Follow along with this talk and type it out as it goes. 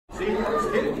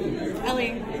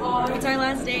Ellie, it's our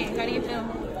last day. How do you feel?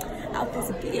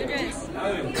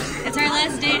 It's our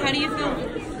last day. How do you feel?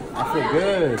 I feel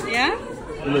good. Yeah?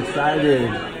 I'm excited.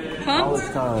 All Pumped? this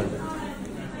time.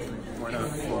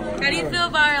 How do you feel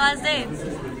about our last day?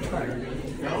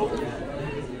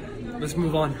 Let's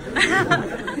move on.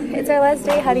 It's our last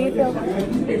day. How do you feel?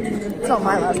 It's not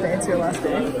my last day, it's your last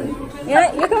day.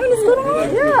 Yeah, you're coming to school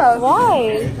tomorrow? Yeah.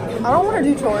 Why? I don't want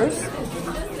to do chores.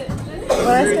 When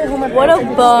I stay home, What a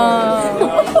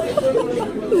bum.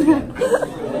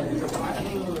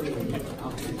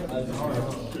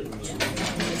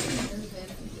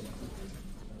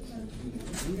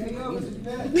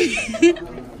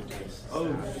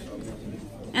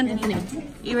 Anthony,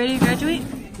 you ready to graduate?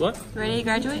 What? Ready to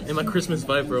graduate? In my Christmas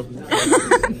vibe, bro.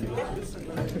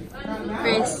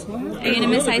 Grace, are you gonna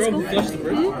miss high school?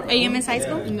 Are you gonna miss high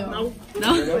school? No.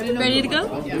 No? Ready to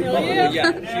go? Yeah.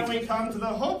 And we come to the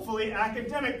hopefully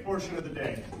academic portion of the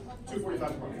day.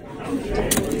 2:45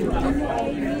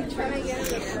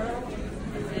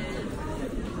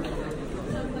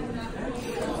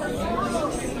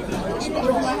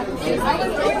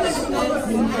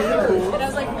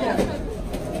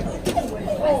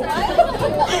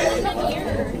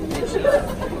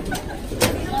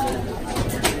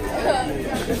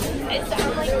 It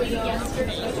sounded like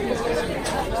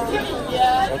yesterday.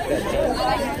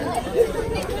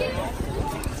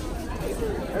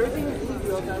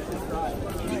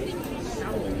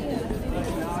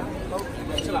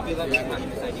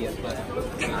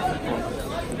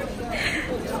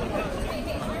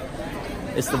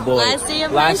 It's the boy. Last day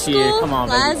of Last high year, school. come on,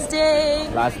 Last baby. day.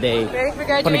 Last day. Ready for I'm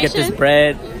graduation? gonna get this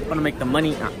bread. I'm gonna make the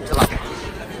money. Nah, chill out.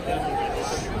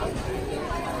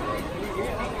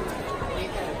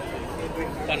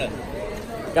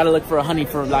 Gotta look for a honey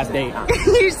for last day.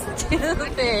 You're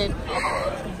stupid.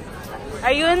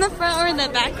 Are you in the front or in the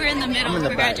back or in the middle I'm in the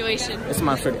for back. graduation? This is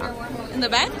my first. In the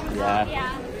back?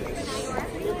 Yeah.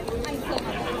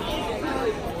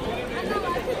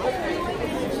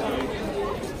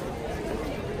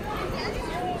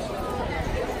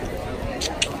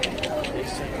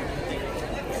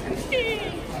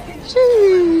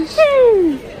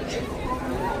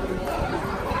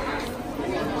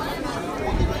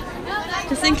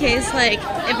 Just in case, like,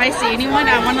 if I see anyone,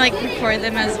 I want to, like, record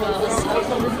them as well. So.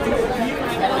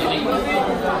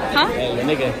 Huh? Hey, your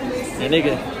nigga. Your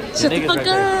nigga. Shut the fuck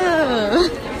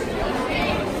up.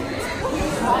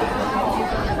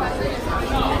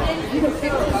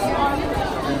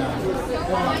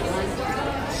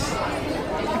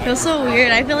 I feel so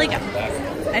weird. I feel like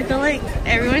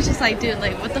everyone's just like, dude,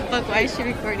 like, what the fuck? Why is she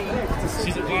recording?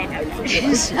 She's a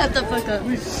vlogger. Shut the fuck up.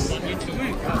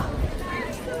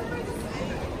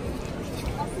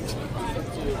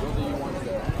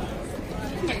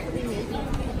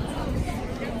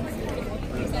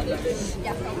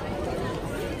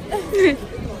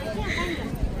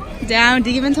 Damn,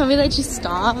 did you even tell me that you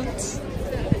stopped?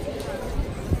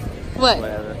 What?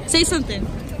 Whatever. Say something.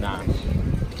 Nah.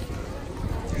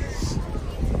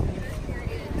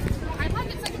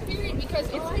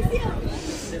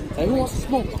 Hey, who wants to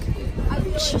smoke?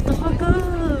 Shut the fuck up.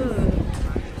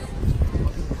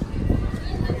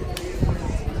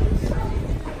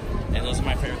 And those are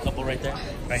my favorite couple right there.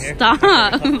 Right here. Stop.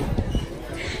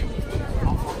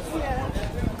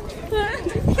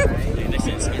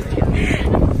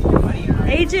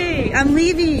 AJ, I'm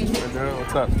leaving.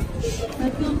 What's up?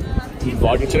 You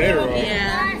vlogging today or what?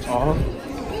 Yeah. Oh.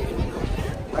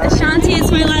 Ashanti,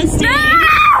 it's my last day.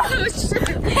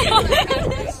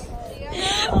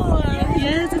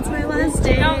 Yes, it's my last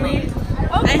day. I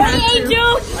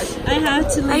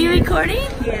have to leave. Are you recording?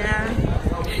 Yeah.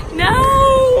 No!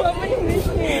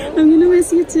 I'm gonna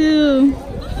miss you too.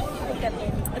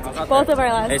 Both of our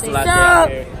last It's the days. last So, day out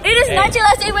here. it is not your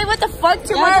last day. Wait, what the fuck?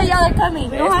 Tomorrow y'all are coming.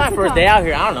 You It's don't my have to first come. day out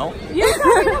here. I don't know. You're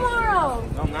coming tomorrow.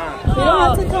 No, I'm not. You don't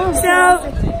have to come. So,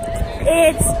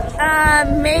 it's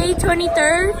May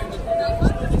 23rd.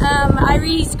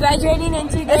 Irie's graduating in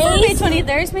 2 days. It's not May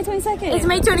 23rd, it's May 22nd. It's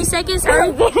May 22nd,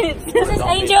 sorry. This is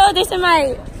Angel. This is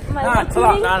my Nah, chill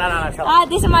out. Nah, chill out.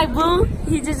 this is my boo.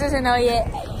 He just doesn't know yet.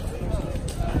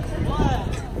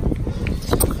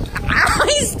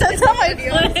 He stepped on my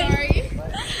foot. Sorry.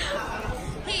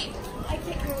 Hey, I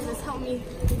can't carry this. Help me.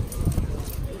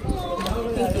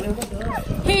 Thank you.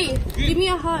 Hey, give me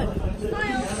a hug.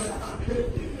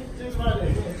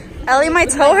 Ellie, my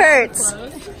toe hurts.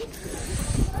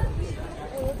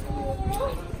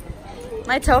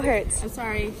 My toe hurts. I'm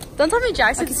sorry. Don't tell me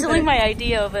Jackson's stealing my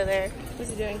ID over there. What's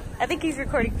he doing? I think he's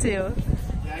recording too.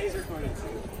 Yeah, he's recording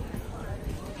too.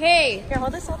 Hey. Here,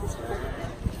 hold this.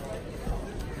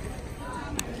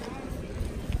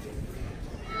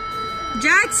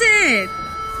 Jackson!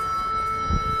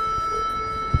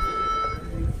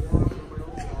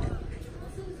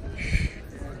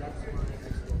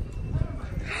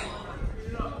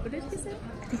 What did he say?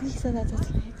 I think he said that's his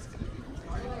legs.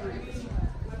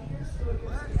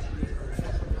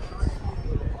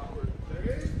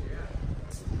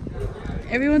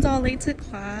 Everyone's all late to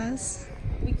class.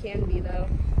 We can be though.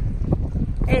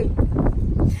 Hey.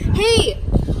 Hey!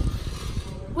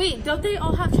 Wait, don't they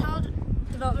all have child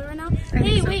development right now?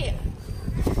 Hey, so. wait.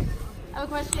 I have a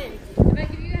question.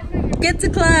 Get to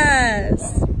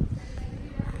class!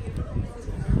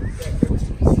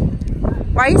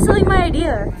 Why are you stealing my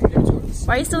idea?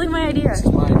 Why are you stealing my idea?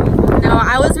 No,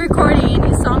 I was recording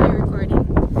and you saw me recording.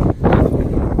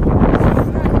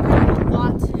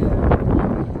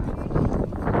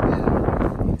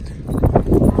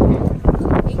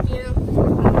 Thank you.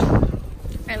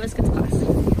 Alright, let's get to class.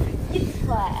 Get to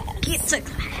class. Get to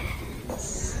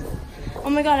class. Oh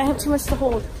my god, I have too much to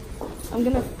hold. I'm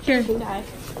gonna Here. die.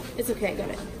 It's okay, I got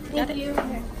it. Thank you.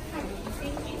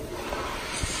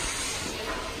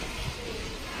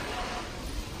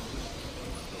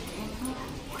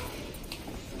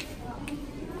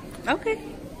 Okay.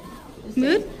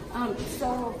 Mood?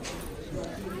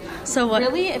 So what?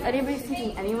 Really, if anybody's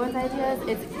taking anyone's ideas,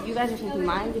 it's you guys are taking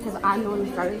mine because I'm the one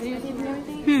who started videotaping and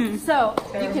everything. So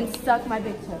you can suck my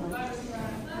big toe.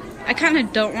 I kind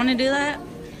of don't want to do that.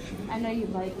 I know you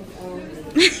like it, so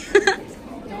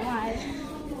don't lie.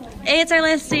 Hey, it's our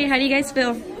last day. How do you guys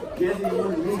feel?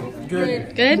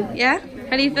 Good. Good? Yeah?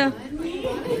 How do you feel?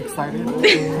 Excited.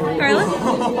 Carla?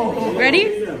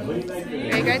 Ready?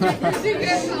 Ready, graduate?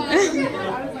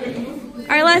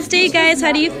 Our last day, guys.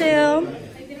 How do you feel?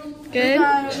 Good?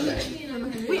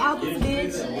 We out this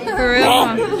bitch. For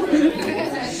real?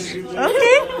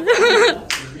 Okay.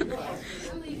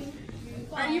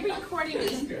 Are you recording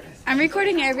me? I'm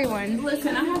recording everyone.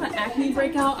 Listen, I have an acne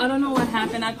breakout. I don't know what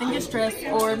happened. I think it's stress,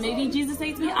 or maybe Jesus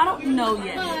hates me. I don't know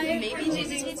yet. Maybe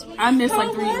Jesus hates me. I missed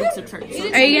like 3 weeks of church.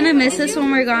 So. Are you gonna miss us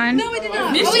when we're gone? No, we did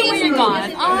not. Miss you when you're gone.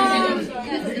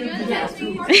 Yes.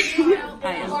 I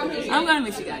am. I'm gonna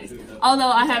miss you guys.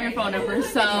 Although I have your phone number,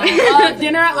 so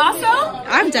dinner also.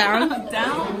 I'm down.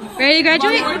 Down. Ready to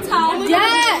graduate? One more time.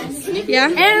 Yes! Yeah?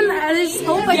 And I just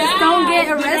hope I just don't get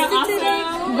arrested today.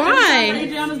 Why?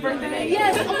 Adriana's birthday.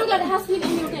 Yes. Oh my god, it has to be an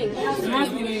annual thing. It has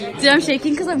to be. Dude, I'm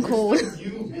shaking because I'm cold.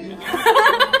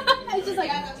 It's just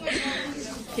like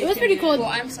It was pretty cool. Well,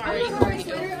 I'm sorry. No,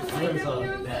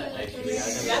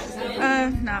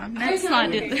 let's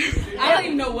not do that. I don't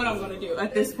even know what I'm gonna do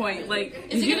at this point. Like,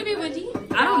 Is it gonna be windy?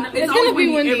 I don't know. It's gonna always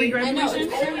be windy. every I know.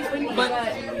 graduation. It's always windy.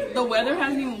 But the weather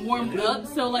hasn't even warmed up.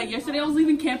 So like yesterday I was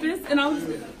leaving campus and I was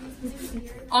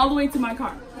all the way to my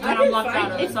car. And I'm locked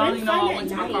out of it. So I don't even know how I went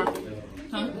to my car.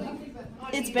 Huh?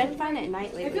 It's been fun at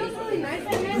night lately.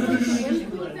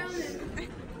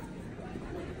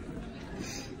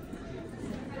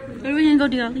 What are we gonna go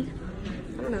do, Ollie?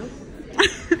 I don't know.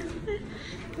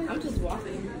 I'm just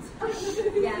walking.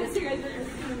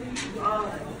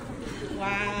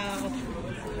 Wow.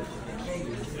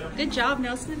 Good job,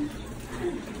 Nelson.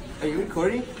 Are you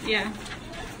recording? Yeah.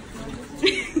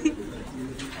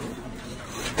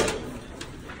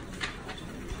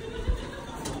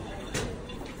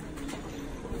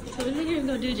 So what are we gonna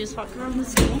go do? Just walk around the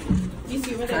school? You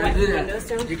see where they Can't wipe do the that. windows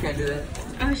down? You can't do that.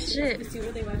 Oh shit. See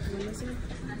where they wipe the windows down?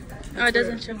 Oh, it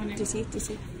doesn't show on it. Do you see? Do you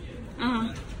see?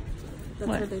 Uh-huh. That's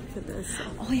What? where they put this.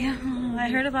 Oh yeah, I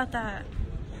heard about that.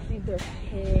 Dude, they're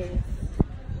pissed.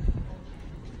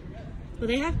 Well,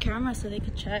 they have cameras so they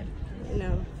could check.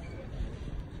 No.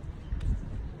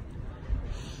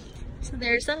 So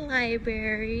there's a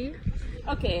library.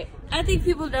 Okay, I think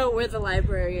people know where the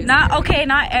library is. Not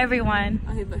everyone.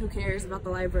 Okay, but who cares about the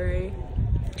library?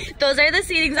 Those are the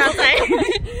seatings outside.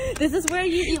 This is where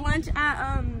you eat lunch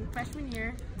at freshman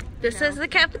year. This is the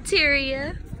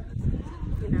cafeteria.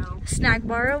 You know. Snack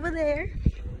bar over there.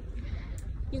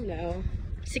 You know.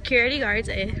 Security guards,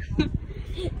 eh?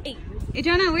 Hey.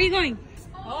 Adriana, where are you going?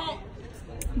 Oh.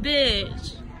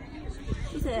 Bitch.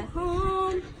 She said,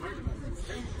 home. Are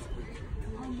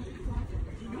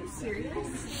you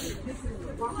serious?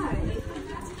 Why?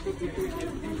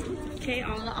 Okay,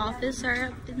 all the office are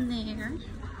up in there.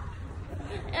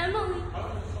 Emily.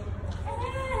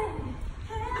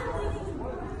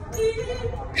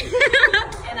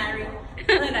 And Irene.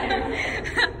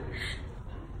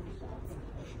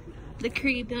 The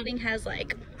Cree building has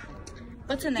like,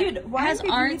 what's in there? Dude, why it has did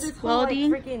you arts, this whole,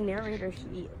 welding. like, freaking narrator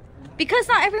sheet? Because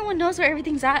not everyone knows where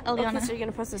everything's at, Eliana. Okay, so you're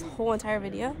gonna post this whole entire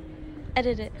video?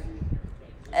 Edit it.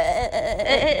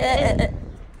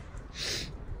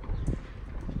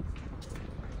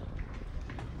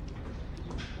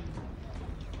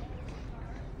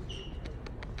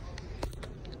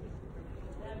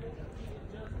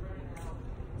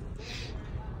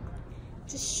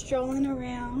 Just strolling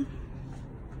around.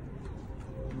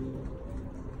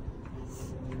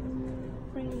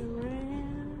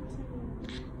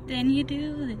 Then you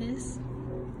do this.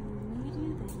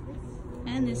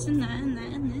 And this and that and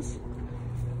that and this.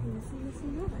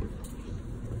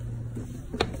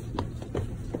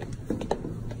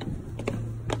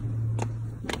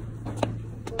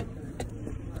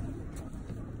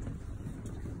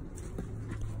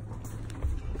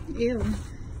 Ew.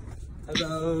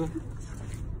 Hello.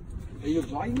 Are you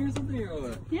vlogging or something or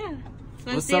what? Yeah.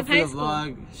 What's up for the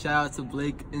vlog? Shout out to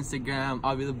Blake Instagram.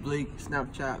 I'll be the Blake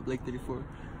Snapchat Blake3443.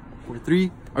 Are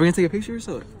we gonna take a picture or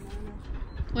so?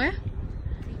 Where?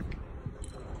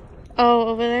 Oh,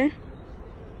 over there.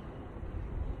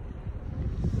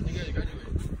 When you guys graduate?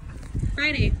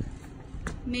 Friday,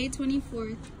 May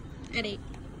 24th at 8.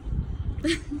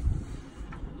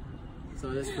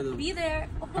 So that's for the. Be there.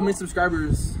 How many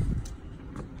subscribers?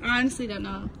 I honestly don't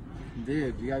know.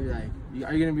 Dude, you gotta be like.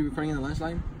 Are you gonna be recording in the lunch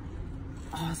line?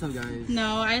 Oh, what's up, guys?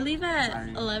 No, I leave at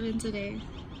Sorry. 11 today.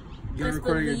 You gotta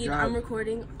record your job. I'm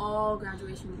recording all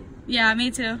graduation videos. Yeah,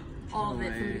 me too. All of No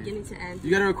it from way. beginning to end.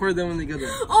 You gotta record them when they get there.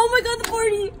 Oh my god, the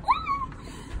party!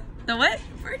 The what?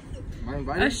 Am I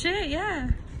invited? Oh shit,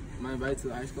 yeah. Am I invited to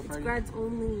the high school party? Grads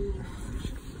only.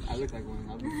 I look like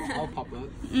one. I'll pop up.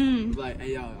 Mm. Be like,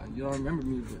 hey, y'all, you don't remember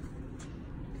me, but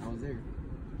I was there.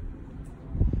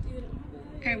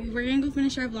 Alright, we're gonna go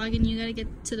finish our vlog and you gotta get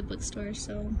to the bookstore,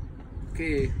 so.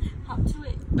 Okay. Hop to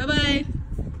it. Bye bye.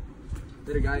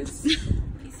 Later, guys.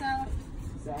 Peace out.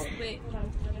 Peace out. Wait, hold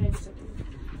on. I'm gonna do something.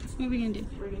 What are we gonna do?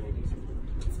 We're gonna do something.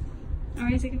 Are we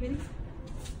gonna take a video?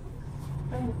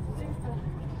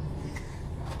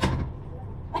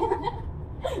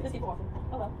 Just keep walking.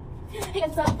 Oh well. Hey guys,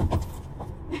 what's up?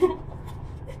 Do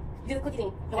the clicky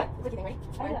thing. The what? The clicky thing, right?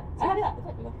 I do that. I do that.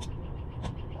 Here we go.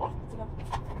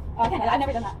 Oh, I can't. I've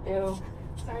never done that. Ew.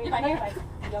 Sorry. You're fine. No, you're fine. Here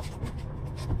you go.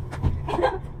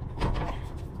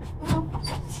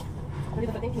 Can you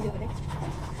do the thing? Can you do the thing?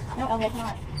 No, Ellie, I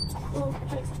cannot. Oh,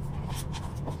 thanks.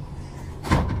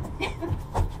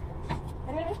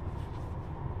 Ready?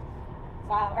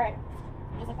 Wow, alright.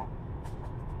 Just like that.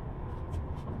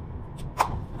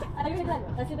 I thought you were gonna do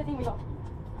it. Let's do the thing we go.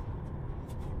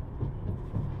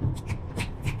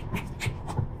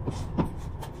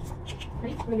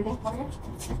 Ready? We're gonna do the thing over here.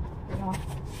 We're gonna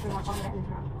walk over there and then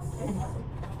turn around.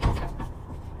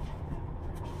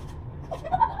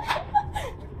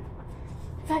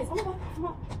 Guys, oh my god, come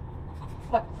on.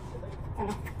 What? I don't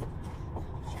know.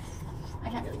 I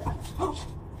can't really do that.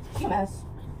 You mess.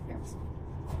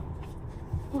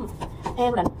 And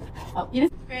we're done. Oh, you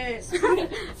did? Yes. Hi.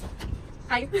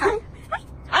 Hi.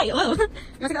 Hi. Hello. You want to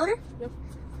take the elevator? Nope.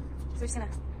 So we're just gonna.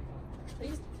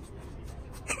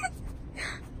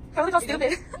 Probably feel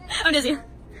stupid. I'm dizzy.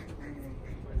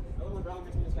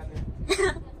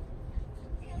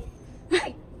 Hi.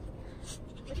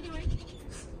 What you doing?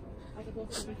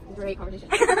 Great conversation.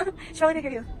 She's probably gonna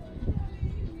hear you.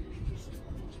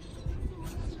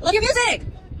 Love your music!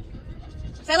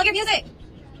 Say I love your music!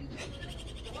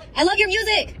 I love your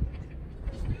music!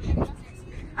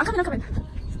 I'm coming.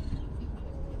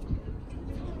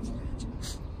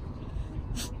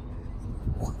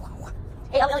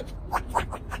 Hey, Ellie.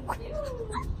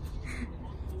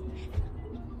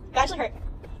 That actually hurt.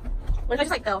 What if I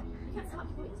just like go?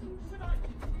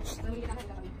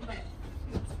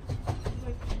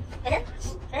 Right here?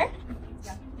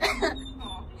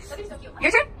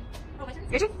 Your turn?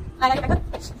 Your turn? I gotta get back up.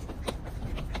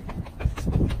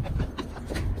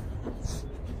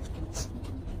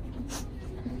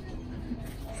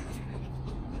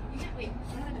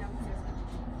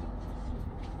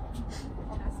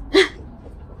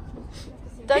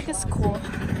 Doug is cool.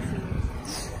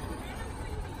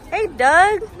 Hey,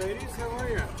 Doug. Ladies, how are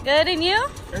you? Good, and you?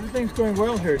 Everything's going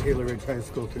well here at Gila Ridge High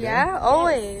School today. Yeah,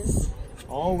 always.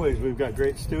 Always. We've got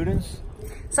great students.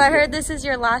 So I heard this is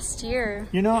your last year.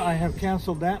 You know, I have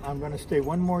canceled that. I'm going to stay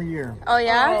one more year. Oh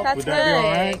yeah? That's Would good. that be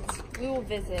all right? We will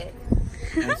visit.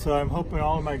 And so I'm hoping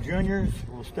all of my juniors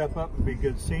will step up and be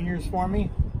good seniors for me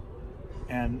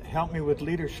and help me with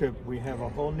leadership. We have a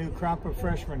whole new crop of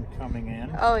freshmen coming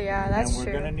in. Oh yeah, that's and we're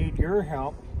true. going to need your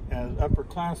help as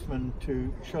upperclassmen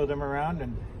to show them around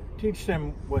and teach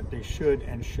them what they should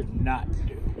and should not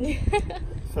do.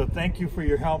 So thank you for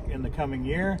your help in the coming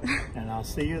year, and I'll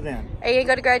see you then. Are you gonna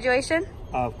go to graduation?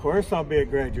 Of course I'll be at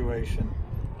graduation.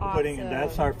 Awesome.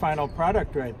 That's our final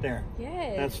product right there.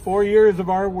 Yes. That's 4 years of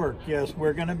our work. Yes,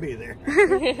 we're going to be there.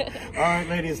 All right,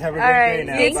 ladies, have a All great right, day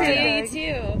now. you Bye too. now. You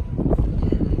too.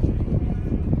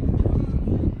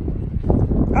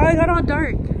 Oh, I got all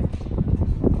dark.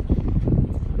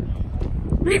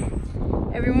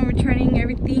 Everyone returning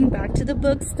everything back to the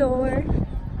bookstore.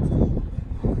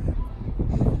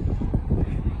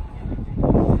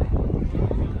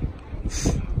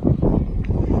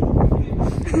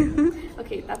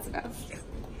 Okay, that's enough.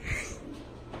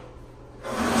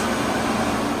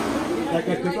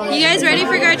 You guys ready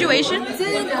for graduation?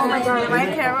 Oh my god, am I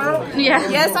on camera? Yeah.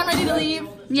 Yes, I'm ready to leave.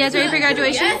 You guys ready for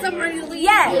graduation? Yes, I'm ready to leave.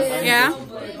 Yes. Yeah?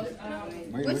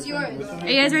 What's yours? Are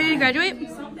you guys ready to graduate?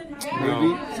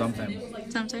 No, sometimes.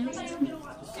 Sometimes.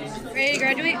 Ready to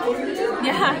graduate?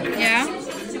 Yeah. Yeah?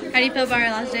 How do you feel about our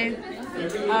last day?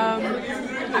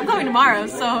 I'm going tomorrow,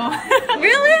 so.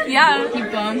 Really? Yeah. You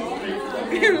bum.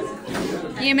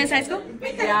 You miss high school?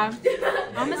 Yeah.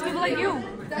 I'll miss people like you.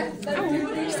 Oh,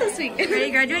 you're so sweet. Ready to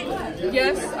graduate?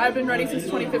 Yes, I've been ready since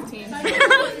 2015.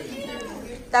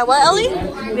 That what, Ellie?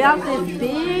 We have this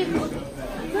big.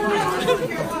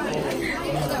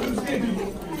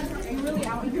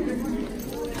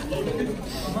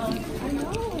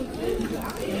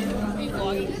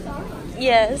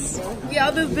 Yes. We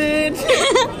have this big.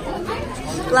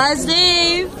 Last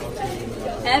day.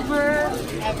 Ever.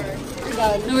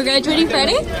 And we're graduating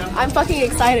Friday? I'm fucking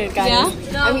excited, guys.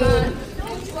 Yeah? I mean,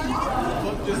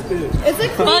 it's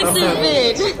like Fuck this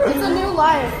bitch. it's a new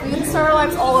life. We can start our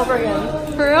lives all over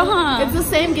again. For real, huh? It's the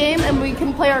same game, and we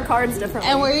can play our cards differently.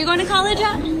 And where are you going to college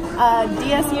at?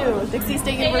 DSU, Dixie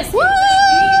State University. Woo!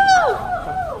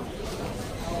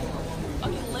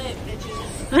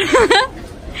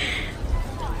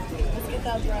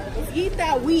 Let's eat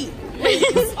that wheat.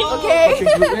 Okay.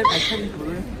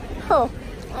 Oh,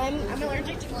 I'm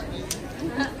allergic to gluten.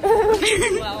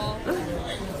 Well,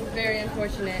 very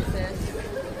unfortunate, sis.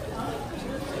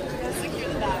 Secure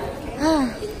the bag.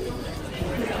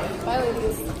 Bye,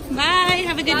 ladies. Bye.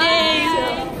 Have a good day.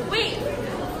 Wait.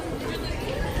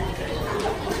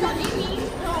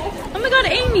 Oh my god,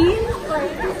 Amy.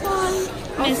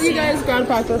 I'll see you guys grad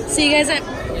practice. See you guys at.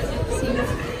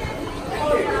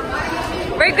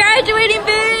 We're graduating,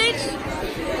 bitch.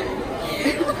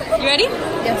 You ready?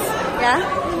 Yes. Yeah.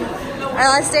 Our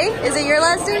last day? Is it your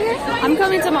last day here? I'm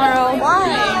coming tomorrow.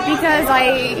 Why? Because I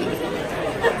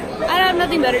have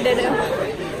nothing better to do.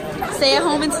 Stay at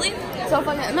home and sleep. So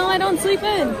fucking no, I don't sleep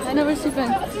in. I never sleep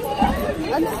in.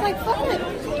 I'm just like fuck it.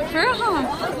 For real, huh?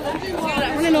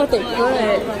 I want to know if they're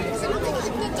good.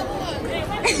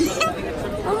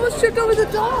 I almost tripped over the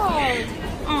dog.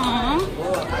 Aww.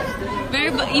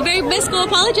 You better best go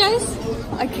apologize.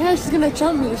 I can't. She's gonna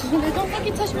jump me. She's gonna don't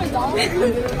fucking touch my dog. She's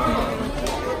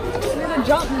gonna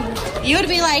jump me. You would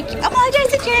be like, apologize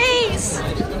to Chase.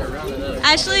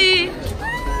 Ashley.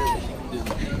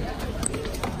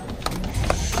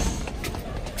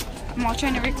 I'm all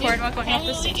trying to record while going off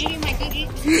the stage.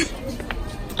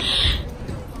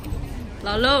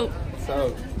 Lalo.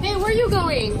 So, Hey, where are you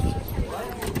going?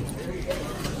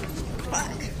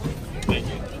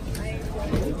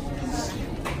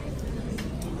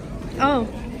 Oh.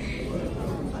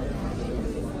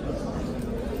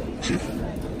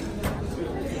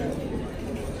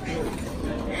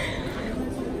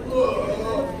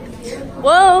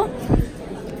 Whoa.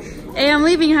 Hey, I'm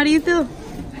leaving. How do you feel?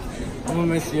 I'm gonna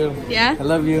miss you. Yeah? I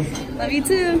love you. Love you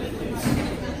too.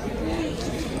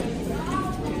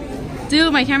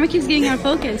 Dude, my camera keeps getting out of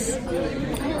focus.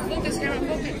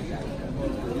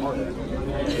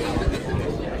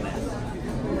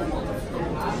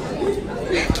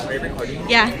 Are you recording?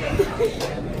 Yeah.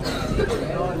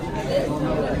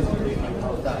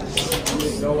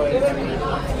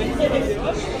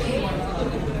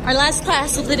 Our last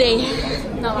class of the day.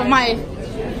 No, Well, my.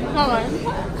 hold on.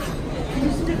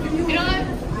 You know what?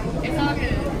 It's all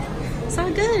good. It's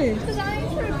all good. Cause I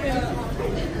ain't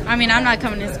tripping. I mean, I'm not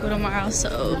coming to school tomorrow,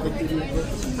 so.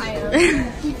 I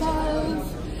am. Because.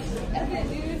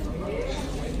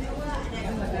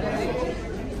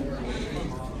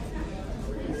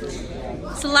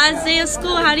 It's the last day of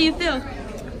school. How do you feel?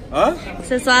 Huh?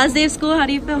 So it's the last day of school. How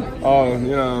do you feel? Oh, you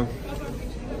know,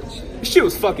 shit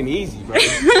was fucking easy, bro.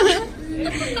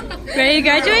 Ready to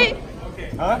graduate?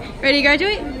 Huh? Ready to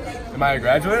graduate? Am I a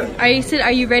graduate?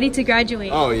 Are you ready to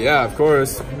graduate? Oh yeah, of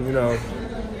course. You know.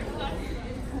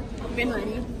 Been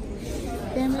ready.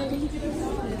 Been ready?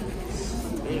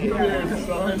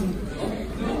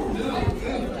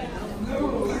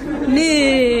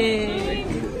 Nick.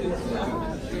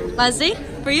 Last day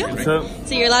for you? What's up?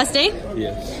 So your last day?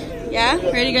 Yes. Yeah?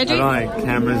 Ready to I graduate? don't like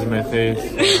cameras in my face.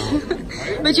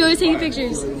 But you always taking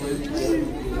pictures.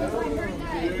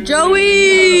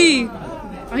 Joey!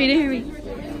 Oh, he didn't hear me.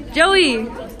 Joey!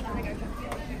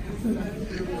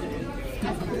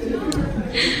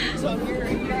 So if you're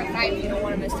at 5, you don't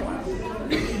want to miss tomorrow.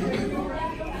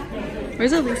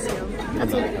 Where's Elise?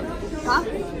 That's all. Huh?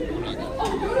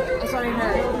 That's what I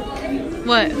heard.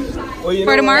 What? Well, you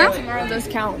For know tomorrow? what? Tomorrow does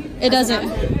count. It doesn't.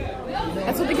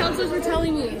 That's what the counselors were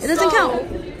telling me. It doesn't count.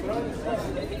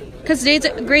 Because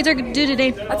grades are due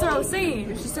today. That's what I was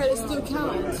saying. She said it still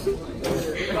counts.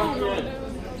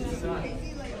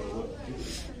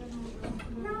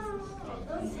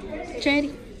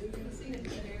 Charity.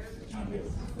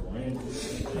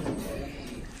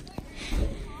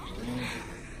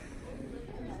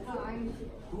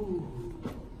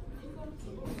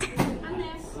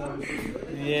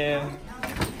 Yeah.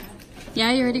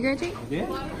 Yeah, you ready to graduate? Yeah.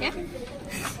 Yeah.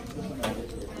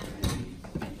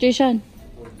 Jay Sean.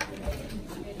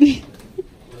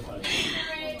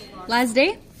 Last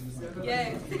day?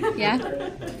 Yes. Yeah.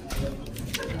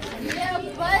 Yeah,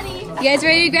 buddy. You guys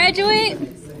ready to graduate?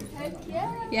 Heck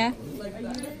yeah. Yeah.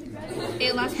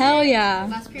 Hey, Hell yeah.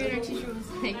 last period, our teacher was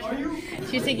like,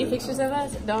 she was taking pictures of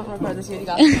us. Don't record this video. You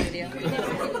got this on video.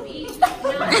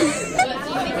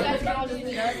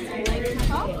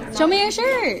 Show me your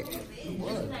shirt.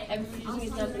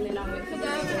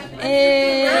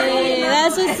 Hey,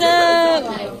 that's what's up.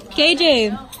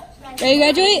 KJ, ready to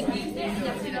graduate?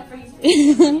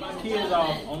 Kids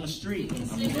off on the street.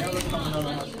 Never coming on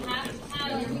the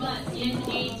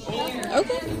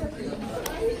Okay.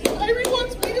 Ivy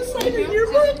wants me to sign a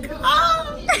yearbook.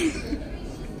 Ah!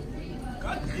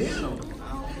 God damn.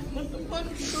 What the fuck?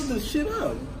 Fill this shit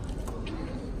up.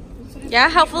 Yeah,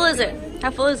 how full is it?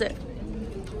 How full is it?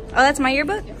 Oh, that's my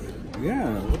yearbook?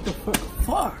 Yeah, what the fuck?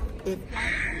 Fuck.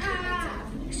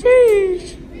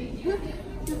 Sheesh.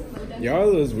 Y'all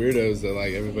are those weirdos that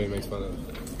like everybody makes fun of.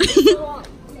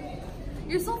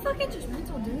 You're so fucking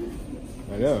judgmental, dude.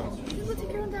 I know. You go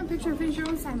take your own damn picture and finish your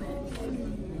own assignment.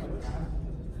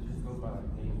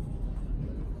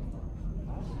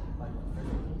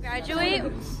 Graduate?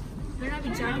 You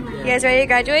guys ready to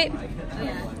graduate?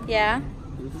 Yeah.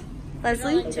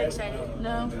 Leslie? Too excited.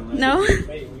 No. No?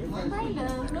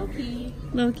 No key.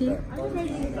 Low key.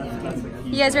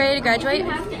 You guys ready to graduate? You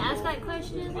have to ask that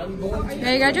question. Ready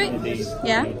to graduate?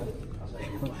 Yeah.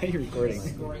 Why are you recording?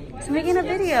 It's making a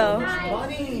video.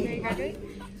 Funny. Ready to graduate?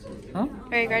 Huh?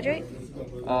 Ready to graduate?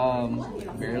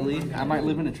 Barely. I might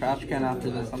live in a trash can after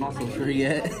this. I'm not so sure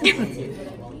yet.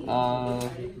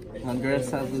 Andres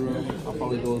has the room. I'll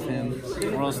probably go with him.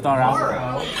 We'll start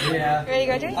out. Yeah. Ready to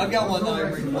graduate? I've got one though.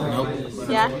 Nope.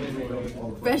 Yeah.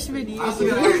 Freshman year. What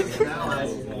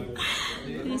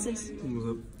is this?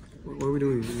 What are we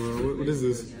doing? What is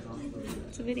this?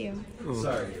 It's a video. Oh.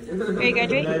 Sorry. Ready to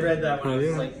graduate? I read that one. I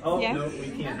was like, oh, Yeah. no, we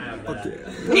can't have that.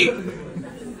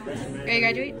 Ready to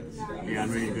graduate? Yeah, I'm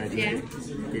ready to graduate. Yeah.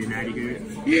 Getting out of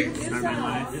here. Start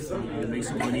my life. Make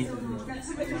some money.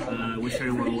 Wish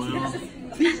everyone well.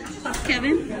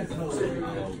 Kevin? Yeah,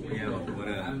 what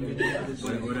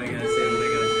I gotta say?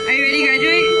 Are you ready to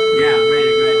graduate? Yeah, I'm ready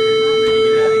to graduate. I'm ready to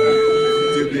get out of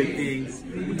here. Do big things.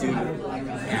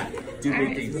 Do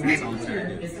big things. That's all I'm trying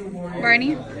to do.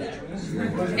 Barney?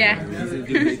 Yeah. Do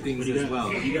big things as well.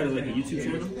 You got like a YouTube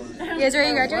channel? You guys ready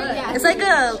to graduate? It's like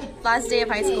a last day of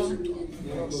high school.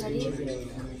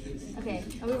 Okay.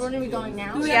 Are we going to be going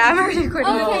now? Yeah, I'm already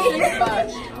recording.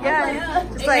 Yeah.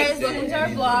 Just Hey guys, like. welcome to our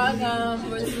vlog.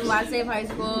 This is the last day of high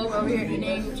school. We're over here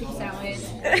eating chicken sandwich.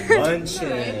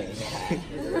 Luncheon.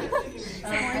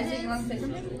 Isaac, you want to say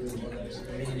something?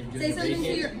 Say something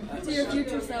to your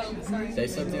future self. Sorry. Say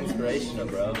something inspirational,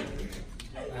 bro.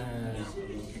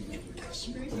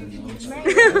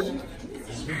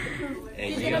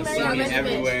 Hey, you're gonna see me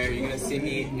everywhere. You're gonna see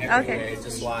me everywhere. Okay.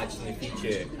 Just watch in the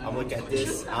future. I'm look at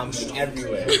this. I'm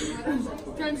everywhere.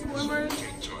 Transformers.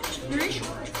 3?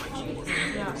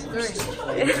 Yeah, 3.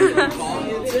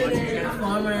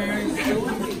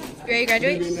 Ready to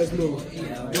graduate?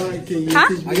 Huh?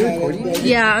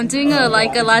 Yeah, I'm doing a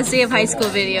last day of high school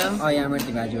video. Oh yeah, I'm ready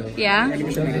to graduate. Yeah?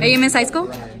 Are you miss high school?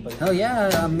 Oh yeah,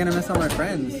 I'm gonna miss all my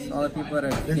friends, all the people that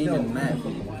I've seen and met.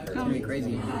 It's gonna be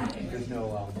crazy.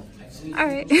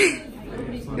 Alright.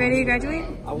 Ready to graduate?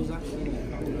 I was not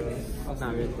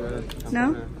really good.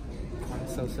 No? I'm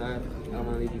so sad. I don't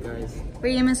want to leave you guys. What do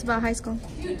you miss about high school?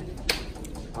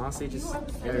 Honestly, just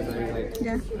everybody. Like,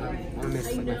 Yeah. I want to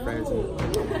miss like my friends and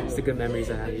just the good memories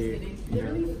I have here. You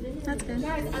know? That's good.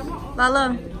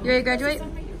 Lalo, you ready to graduate?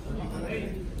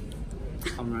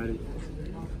 I'm ready.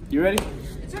 You ready?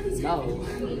 No.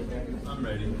 I'm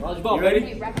ready. You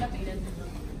ready?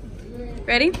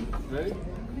 Ready? Ready?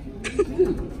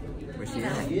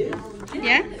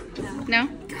 Yeah? No?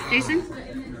 Jason?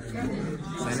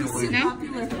 No?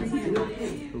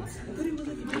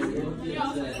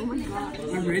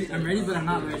 I'm ready, but I'm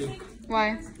not ready. Why?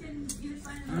 I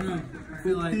don't know. I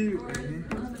feel like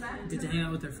get to hang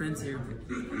out with our friends here.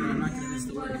 But I'm not gonna miss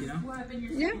the work, you know?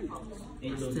 Yeah.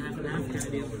 Just to have an after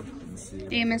idea.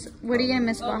 What are you gonna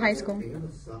miss about high school?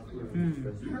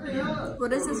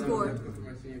 What is this for?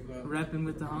 Rapping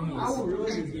with the homies.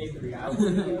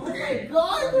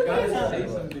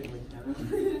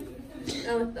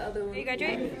 Oh, the other one. Are you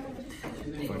graduate?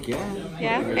 Fuck yeah.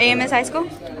 Yeah. Are you gonna miss high school?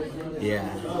 Yeah.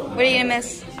 What are you gonna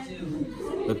miss?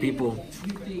 The people.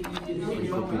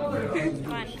 Come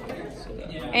on.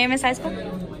 Are you gonna miss high school?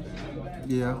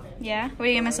 Yeah. Yeah. What are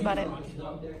you gonna miss about it?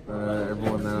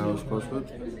 Everyone that I was close with.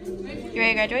 You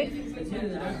ready to graduate?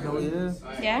 Hell yeah.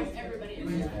 Yeah.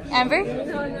 Amber?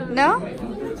 No?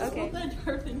 Okay.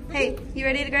 Hey, you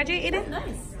ready to graduate, Aiden?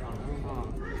 Nice.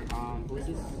 Who's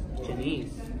this?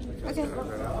 Janice. Okay.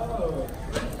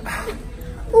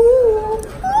 Ooh.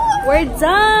 We're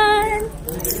done.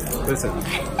 Listen.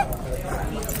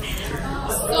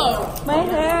 So, My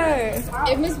hair.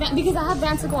 if Miss because I have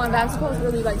Vansicle and Vansicle is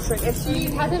really like strict. If she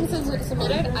hasn't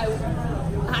submitted, I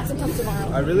have to come tomorrow.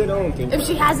 I really don't think. If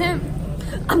she hasn't,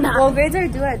 I'm not. Well, grades are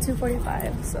due at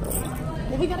 2:45, so.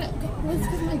 Well, we gotta. Let's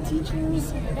get my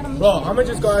teachers. Bro, I'm gonna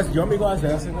just go ask. You want me to go ask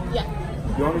Vanessa? Yeah.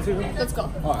 You want me to? Let's go.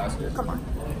 I'll ask her. Come on.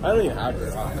 I don't even have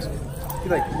her. I'll ask her.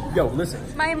 She's like, yo, listen.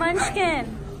 My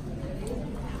munchkin.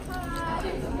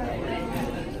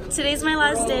 Today's my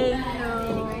last day.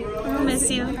 I miss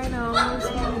you. I know.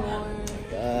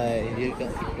 You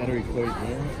gotta record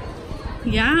again.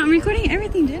 Yeah, I'm recording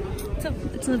everything, dude.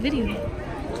 It's a video.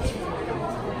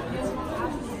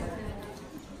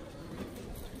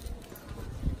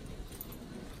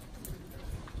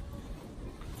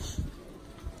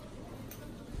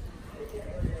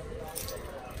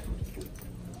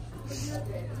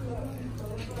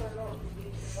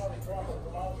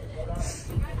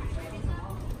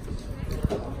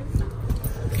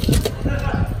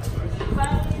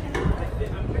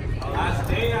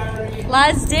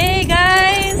 Last day,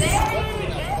 guys.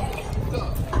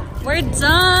 We're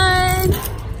done.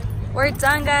 We're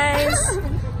done, guys.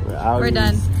 We're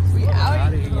done.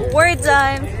 We're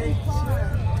done.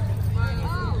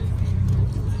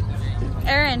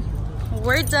 Aaron,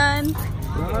 we're done.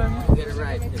 Get it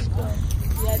right.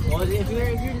 Well, if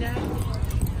you're not.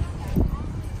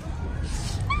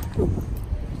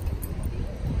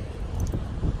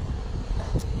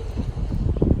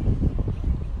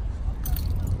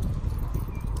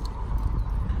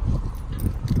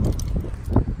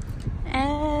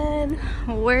 And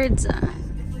we're done.